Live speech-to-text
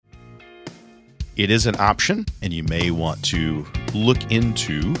it is an option, and you may want to look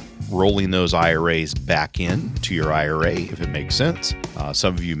into rolling those IRAs back in to your IRA if it makes sense.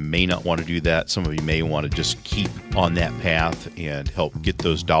 Some of you may not want to do that. Some of you may want to just keep on that path and help get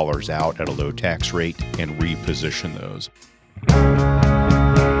those dollars out at a low tax rate and reposition those.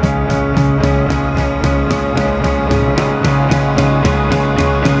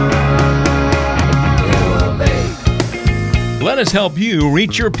 Let us help you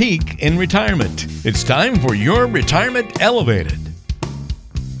reach your peak in retirement. It's time for Your Retirement Elevated.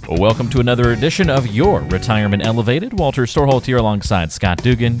 Well, welcome to another edition of Your Retirement Elevated. Walter Storholt here alongside Scott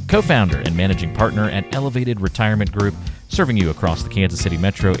Dugan, co-founder and managing partner at Elevated Retirement Group, serving you across the Kansas City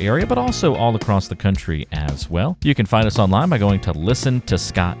metro area, but also all across the country as well. You can find us online by going to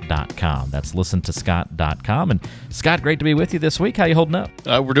listentoscott.com. That's listentoscott.com. And Scott, great to be with you this week. How you holding up?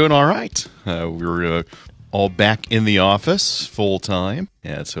 We're doing all right. We're all back in the office full time.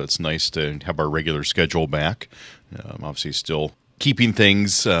 Yeah, so it's nice to have our regular schedule back. Obviously still keeping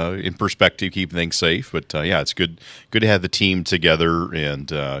things in perspective, keeping things safe. But yeah, it's good to have the team together, and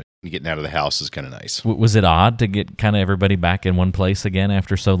getting out of the house is kind of nice. Was it odd to get kind of everybody back in one place again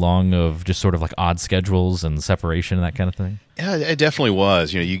after so long of just sort of like odd schedules and separation and that kind of thing? Yeah, it definitely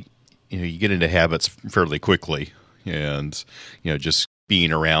was. You get into habits fairly quickly, and just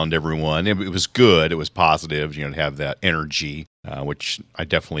being around everyone. It was good. It was positive, to have that energy, which I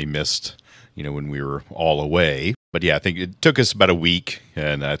definitely missed, when we were all away. But yeah, I think it took us about a week,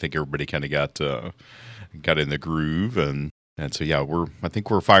 and I think everybody kind of got in the groove, and so yeah, I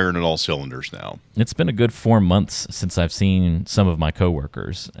think we're firing at all cylinders now. It's been a good 4 months since I've seen some of my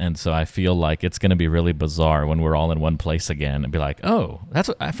coworkers, and so I feel like it's going to be really bizarre when we're all in one place again and be like, "Oh,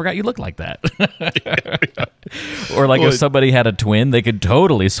 I forgot you look like that." Or if somebody had a twin, they could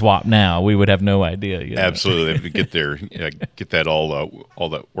totally swap now. We would have no idea. Absolutely, get there, get that all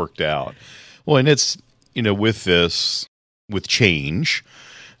that worked out. Well, and it's with change,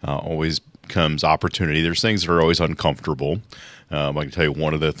 always comes opportunity. There's things that are always uncomfortable. I can tell you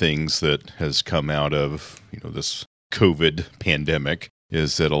one of the things that has come out of this COVID pandemic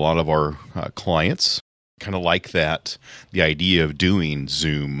is that a lot of our clients kind of like the idea of doing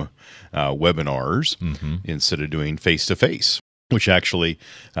Zoom webinars instead of doing face-to-face, which actually,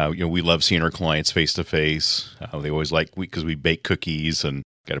 we love seeing our clients face-to-face. They always like, because we bake cookies and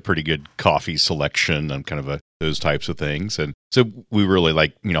got a pretty good coffee selection and kind of those types of things. And so we really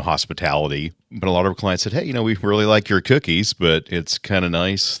like, hospitality. But a lot of our clients said, hey, we really like your cookies, but it's kind of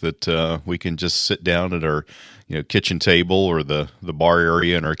nice that we can just sit down at our, kitchen table or the bar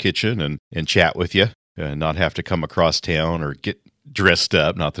area in our kitchen and chat with you and not have to come across town or get dressed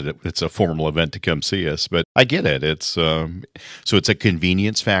up. Not that it's a formal event to come see us, but I get it. It's so it's a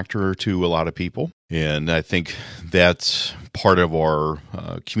convenience factor to a lot of people. And I think that's part of our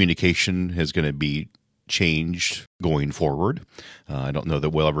communication is going to be changed going forward. I don't know that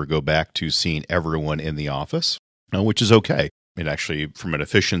we'll ever go back to seeing everyone in the office, which is okay. It actually, from an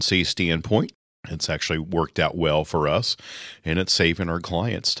efficiency standpoint, it's actually worked out well for us, and it's saving our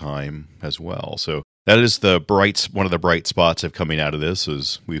clients time as well. So that is one of the bright spots of coming out of this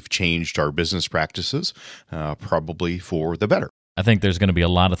is we've changed our business practices, probably for the better. I think there's going to be a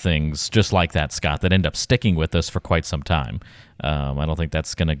lot of things just like that, Scott, that end up sticking with us for quite some time. I don't think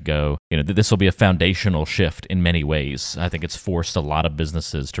that's going to go, this will be a foundational shift in many ways. I think it's forced a lot of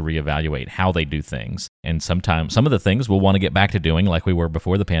businesses to reevaluate how they do things. And sometimes some of the things we'll want to get back to doing like we were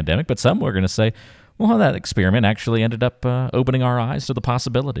before the pandemic, but some we're going to say, well, that experiment actually ended up opening our eyes to the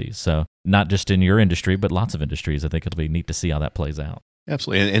possibilities. So not just in your industry, but lots of industries. I think it'll be neat to see how that plays out.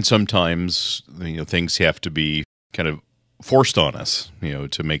 Absolutely. And sometimes, things have to be kind of forced on us,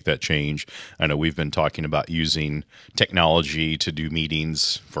 to make that change. I know we've been talking about using technology to do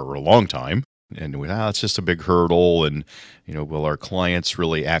meetings for a long time, and it's just a big hurdle, and will our clients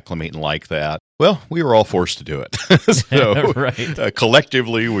really acclimate and like that? Well, we were all forced to do it. So right.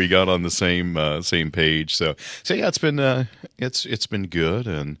 Collectively, we got on the same page. So yeah, it's been good,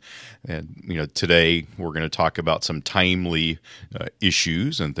 and today we're going to talk about some timely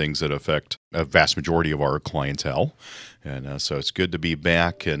issues and things that affect a vast majority of our clientele. And so it's good to be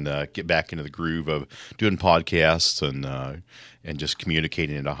back and get back into the groove of doing podcasts and just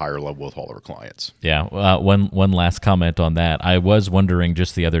communicating at a higher level with all our clients. Yeah. One last comment on that. I was wondering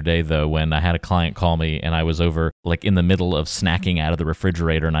just the other day, though, when I had a client call me and I was over in the middle of snacking out of the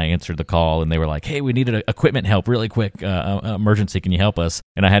refrigerator, and I answered the call and they were like, hey, we needed equipment help really quick, emergency. Can you help us?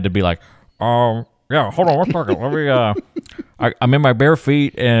 And I had to be like, yeah, hold on one second. I'm in my bare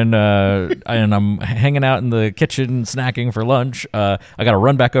feet and I'm hanging out in the kitchen snacking for lunch. I got to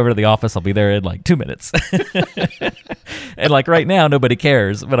run back over to the office. I'll be there in like 2 minutes. And like right now, nobody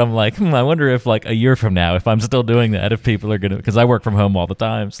cares. But I'm like, I wonder if like a year from now, if I'm still doing that, if people are going to, because I work from home all the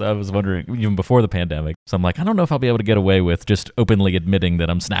time. So I was wondering even before the pandemic. So I'm like, I don't know if I'll be able to get away with just openly admitting that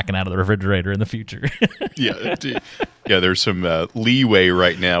I'm snacking out of the refrigerator in the future. Yeah. There's some leeway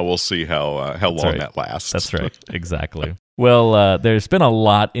right now. We'll see how long that lasts. That's right. Exactly. Well, there's been a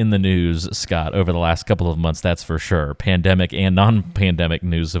lot in the news, Scott, over the last couple of months, that's for sure. Pandemic and non-pandemic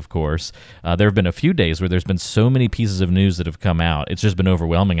news, of course. There have been a few days where there's been so many pieces of news that have come out. It's just been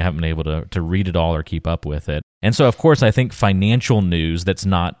overwhelming. I haven't been able to read it all or keep up with it. And so, of course, I think financial news that's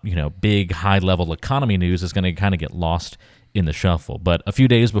not, big, high-level economy news is going to kind of get lost in the shuffle. But a few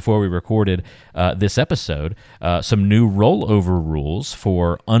days before we recorded this episode, some new rollover rules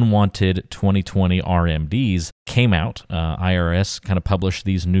for unwanted 2020 RMDs came out. IRS kind of published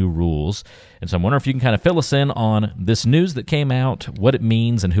these new rules. And so I'm wondering if you can kind of fill us in on this news that came out, what it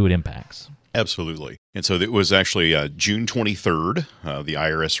means, and who it impacts. Absolutely. And so it was actually June 23rd, the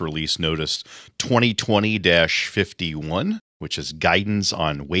IRS released Notice 2020-51, which is guidance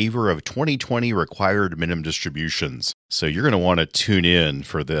on waiver of 2020 required minimum distributions. So you're going to want to tune in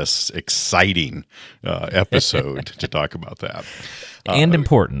for this exciting episode to talk about that. And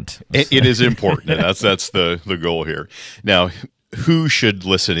important. It is important, and that's the goal here. Now, who should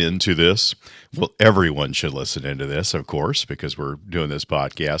listen into this? Well, everyone should listen into this, of course, because we're doing this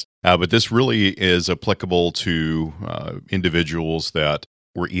podcast. But this really is applicable to individuals that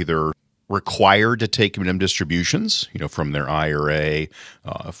were either required to take minimum distributions, from their IRA,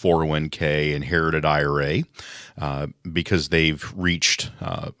 401k, inherited IRA, because they've reached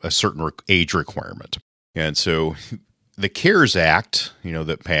a certain age requirement. And so the CARES Act,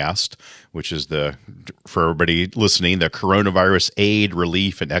 that passed, which is for everybody listening, the Coronavirus Aid,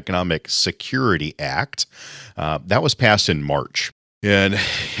 Relief, and Economic Security Act, that was passed in March. And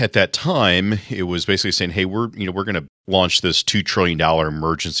at that time, it was basically saying, hey, we're going to launch this $2 trillion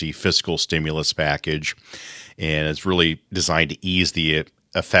emergency fiscal stimulus package. And it's really designed to ease the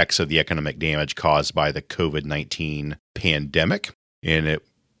effects of the economic damage caused by the COVID-19 pandemic. And it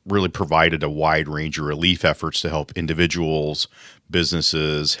really provided a wide range of relief efforts to help individuals,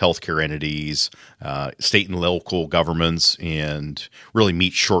 businesses, healthcare entities, state and local governments, and really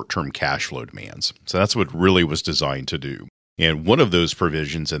meet short-term cash flow demands. So that's what it really was designed to do. And one of those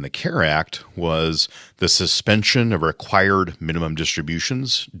provisions in the CARE Act was the suspension of required minimum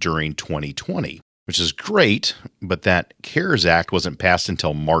distributions during 2020, which is great, but that CARES Act wasn't passed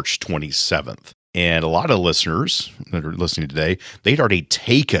until March 27th. And a lot of listeners that are listening today, they'd already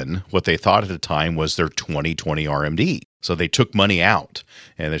taken what they thought at the time was their 2020 RMD. So they took money out,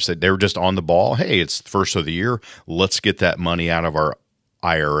 and they said they were just on the ball. Hey, it's the first of the year. Let's get that money out of our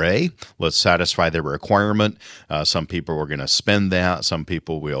IRA. Let's satisfy the requirement. Some people were going to spend that. Some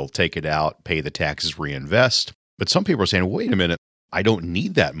people will take it out, pay the taxes, reinvest. But some people are saying, wait a minute, I don't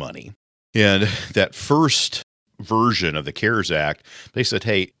need that money. And that first version of the CARES Act, they said,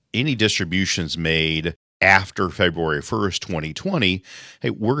 hey, any distributions made after February 1st, 2020, hey,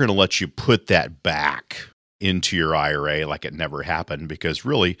 we're going to let you put that back into your IRA like it never happened, because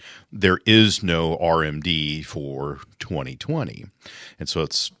really there is no RMD for 2020. And so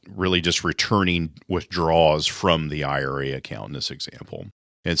it's really just returning withdrawals from the IRA account in this example.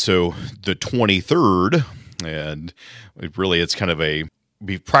 And so the 23rd, and it's kind of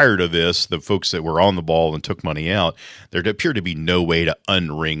prior to this, the folks that were on the ball and took money out, there appeared to be no way to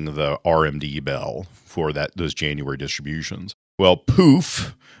unring the RMD bell for those January distributions. Well,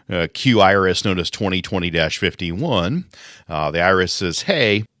 poof, Q IRS Notice 2020-51, the IRS says,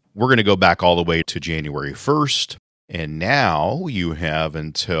 hey, we're going to go back all the way to January 1st, and now you have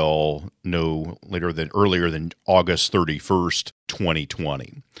until earlier than August 31st,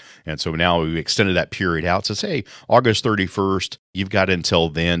 2020. And so now we extended that period out. So say August 31st, you've got until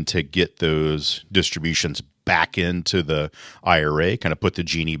then to get those distributions back into the IRA, kind of put the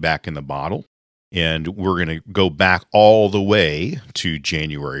genie back in the bottle. And we're going to go back all the way to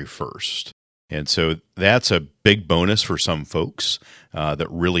January 1st. And so that's a big bonus for some folks that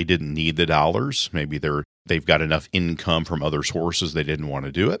really didn't need the dollars. Maybe they've got enough income from other sources they didn't want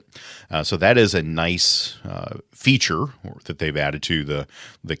to do it. So that is a nice feature that they've added to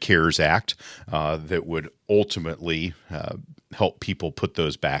the CARES Act that would ultimately help people put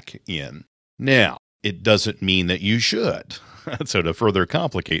those back in. Now, it doesn't mean that you should. So to further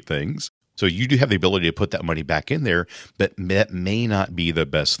complicate things, so you do have the ability to put that money back in there, but that may not be the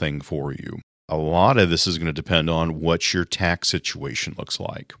best thing for you. a lot of this is going to depend on what your tax situation looks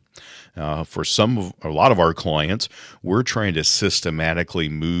like. For a lot of our clients, we're trying to systematically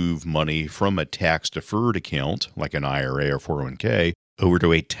move money from a tax-deferred account, like an IRA or 401k, over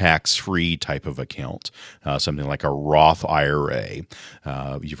to a tax-free type of account, something like a Roth IRA.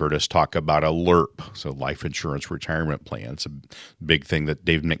 You've heard us talk about a LIRP, so life insurance retirement plan. It's a big thing that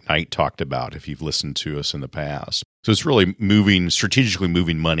Dave McKnight talked about if you've listened to us in the past. So it's really strategically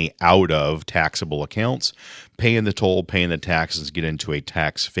moving money out of taxable accounts, paying the toll, paying the taxes, get into a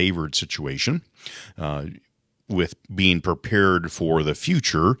tax-favored situation, with being prepared for the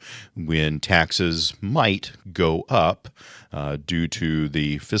future when taxes might go up due to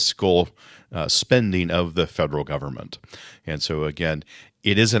the fiscal spending of the federal government. And so, again,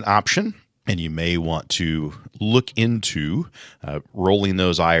 it is an option, and you may want to look into rolling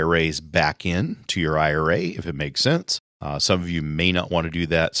those IRAs back in to your IRA if it makes sense. Some of you may not want to do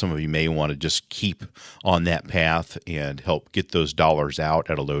that. Some of you may want to just keep on that path and help get those dollars out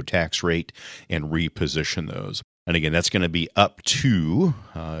at a low tax rate and reposition those. And again, that's going to be up to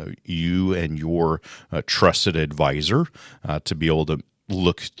you and your trusted advisor to be able to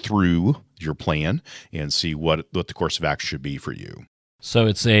look through your plan and see what the course of action should be for you. So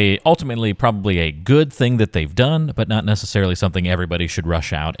it's ultimately probably a good thing that they've done, but not necessarily something everybody should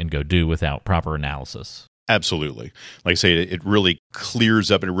rush out and go do without proper analysis. Absolutely. Like I say, it really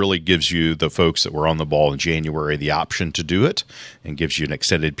clears up and it really gives you, the folks that were on the ball in January, the option to do it and gives you an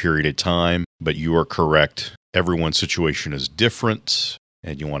extended period of time. But you are correct. Everyone's situation is different,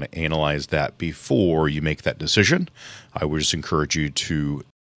 and you want to analyze that before you make that decision. I would just encourage you to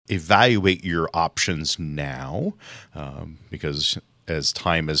evaluate your options now, because as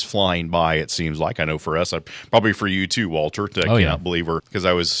time is flying by, it seems like, I know for us, probably for you too, Walter, I cannot believe because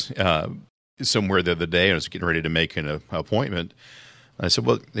I was somewhere the other day and I was getting ready to make an appointment. And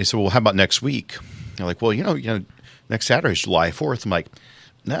they said, well, how about next week? They're like, well, next Saturday is July 4th. I'm like,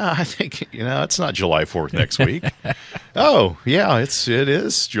 no, I think, it's not July 4th next week. Oh, yeah, it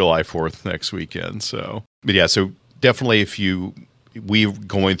is July 4th next weekend. So definitely we're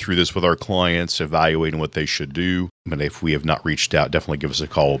going through this with our clients, evaluating what they should do. But if we have not reached out, definitely give us a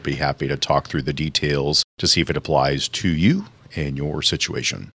call. We'll be happy to talk through the details to see if it applies to you and your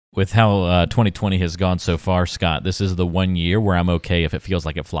situation. With how 2020 has gone so far, Scott, this is the one year where I'm okay if it feels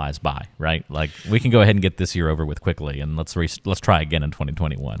like it flies by, right? Like, we can go ahead and get this year over with quickly, and let's try again in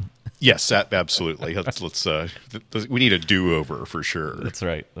 2021. Yes, absolutely. We need a do-over for sure. That's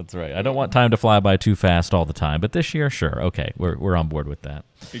right. I don't want time to fly by too fast all the time, but this year, sure, okay, we're on board with that.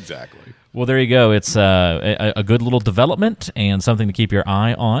 Exactly. Well, there you go. It's a good little development and something to keep your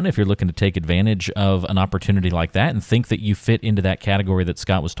eye on if you're looking to take advantage of an opportunity like that and think that you fit into that category that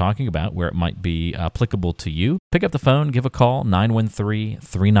Scott was talking about, where it might be applicable to you. Pick up the phone, give a call,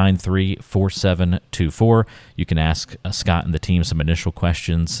 913-393-4724. You can ask Scott and the team some initial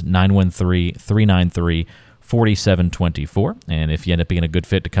questions, 913-393-4724. And if you end up being a good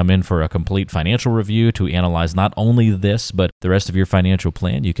fit to come in for a complete financial review to analyze not only this, but the rest of your financial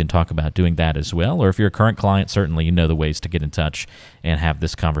plan, you can talk about doing that as well. Or if you're a current client, certainly you know the ways to get in touch and have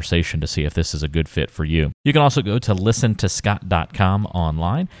this conversation to see if this is a good fit for you. You can also go to listentoscott.com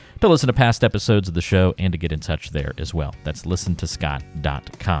online to listen to past episodes of the show and to get in touch there as well. That's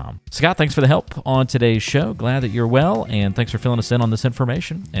listentoscott.com. Scott, thanks for the help on today's show. Glad that you're well, and thanks for filling us in on this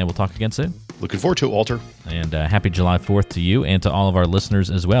information, and we'll talk again soon. Looking forward to it, Walter. And happy July 4th to you and to all of our listeners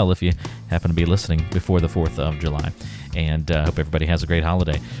as well, if you happen to be listening before the 4th of July. And hope everybody has a great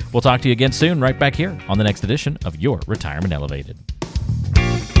holiday. We'll talk to you again soon, right back here on the next edition of Your Retirement Elevated.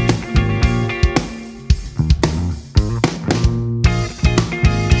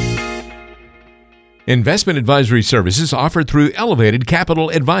 Investment advisory services offered through Elevated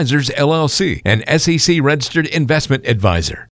Capital Advisors, LLC, an SEC-registered investment advisor.